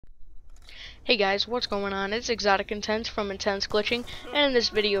Hey guys, what's going on? It's Exotic Intense from IntenseGlitching, and in this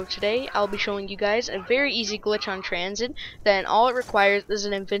video today, I'll be showing you guys a very easy glitch on TranZit that all it requires is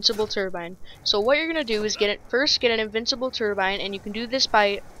an invincible turbine. So what you're going to do is first get an invincible turbine, and you can do this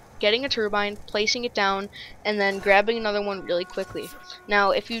by getting a turbine, placing it down, and then grabbing another one really quickly.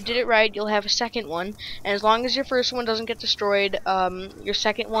 Now, if you did it right, you'll have a second one, and as long as your first one doesn't get destroyed, your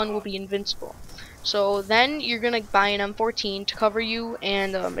second one will be invincible. So then you're going to buy an M14 to cover you,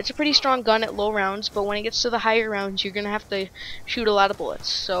 and it's a pretty strong gun at low rounds, but when it gets to the higher rounds, you're going to have to shoot a lot of bullets.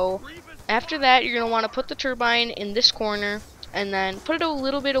 So after that, you're going to want to put the turbine in this corner, and then put it a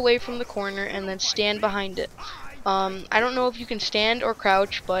little bit away from the corner, and then stand behind it. I don't know if you can stand or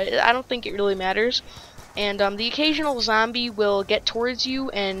crouch, but I don't think it really matters. And the occasional zombie will get towards you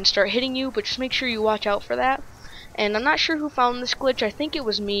and start hitting you, but just make sure you watch out for that. And I'm not sure who found this glitch. I think it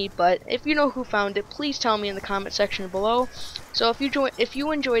was me, but if you know who found it, please tell me in the comment section below. So if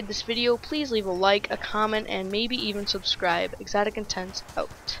you enjoyed this video, please leave a like, a comment, and maybe even subscribe. Exotic Intense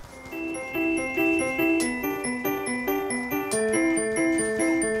out.